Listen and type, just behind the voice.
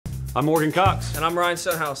I'm Morgan Cox. And I'm Ryan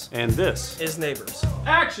Stonehouse. And this is Neighbors.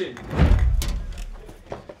 Action!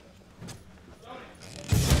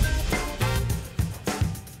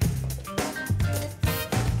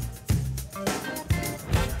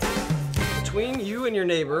 Between you and your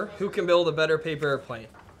neighbor, who can build a better paper airplane?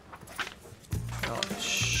 Oh,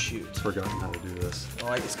 shoot. Forgotten how to do this.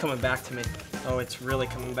 Oh, it's coming back to me. Oh, it's really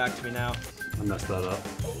coming back to me now. I messed that up.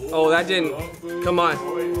 Oh, that didn't. Come on.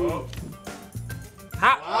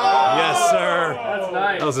 Ha! Yes, sir. That's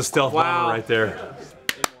nice. That was a stealth bomber right there.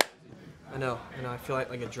 I know. I feel like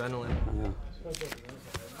adrenaline.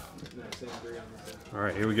 All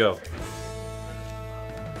right, here we go.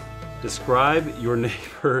 Describe your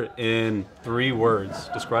neighbor in 3 words.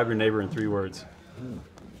 Describe your neighbor in 3 words.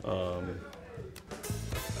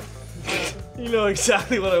 You know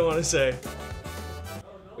exactly what I want to say.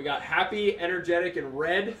 We got happy, energetic, and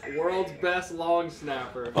red. World's best long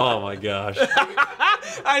snapper. Oh my gosh.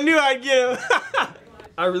 I knew I'd get him.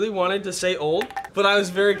 I really wanted to say old, but I was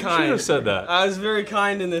very kind. You should have said that. I was very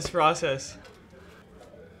kind in this process.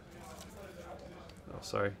 Oh,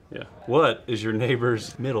 sorry. Yeah. What is your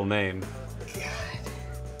neighbor's middle name?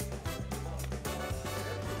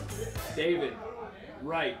 David.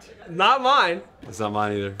 Right. Not mine. It's not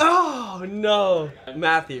mine either. Oh no.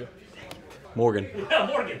 Matthew. Morgan. Yeah,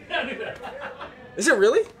 Morgan. I knew that. Is it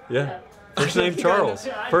really? Yeah. First name Charles.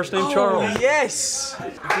 First name Charles. Yes.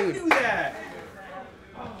 I knew that.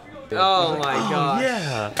 Oh my gosh.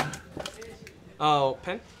 Yeah. Oh,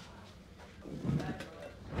 pen?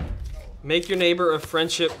 Make your neighbor a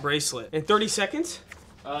friendship bracelet. In 30 seconds?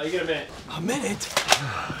 You get a minute. A minute?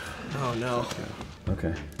 Oh no.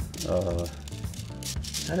 Okay.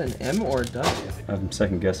 Is that an M or a W? I'm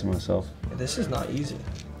second guessing myself. This is not easy.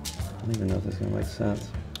 I don't even know if this is gonna make sense.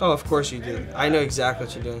 Oh, of course you do. I know exactly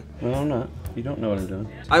what you're doing. No, I'm not. You don't know what I'm doing.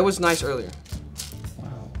 I was nice earlier.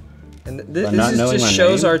 Wow. And By this not knowing just my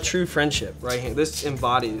shows name? our true friendship right here. This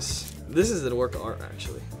embodies. This is the work of art,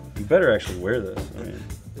 actually. You better actually wear this. I mean,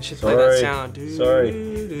 We should play that sorry. sound. Do, Sorry.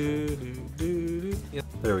 do, do, do, do. Yeah.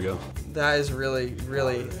 there we go. That is really,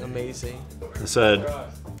 really amazing. I said,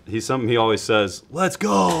 he's something he always says, let's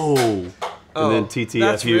go! And then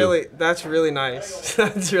TTFU. That's really nice.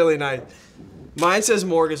 That's really nice. Mine says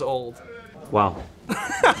Morg is old. Wow.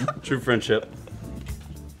 True friendship.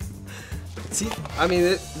 See, I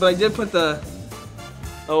mean, but I did put the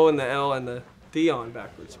O and the L and the D on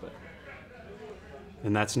backwards, but.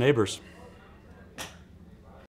 And that's Neighbors.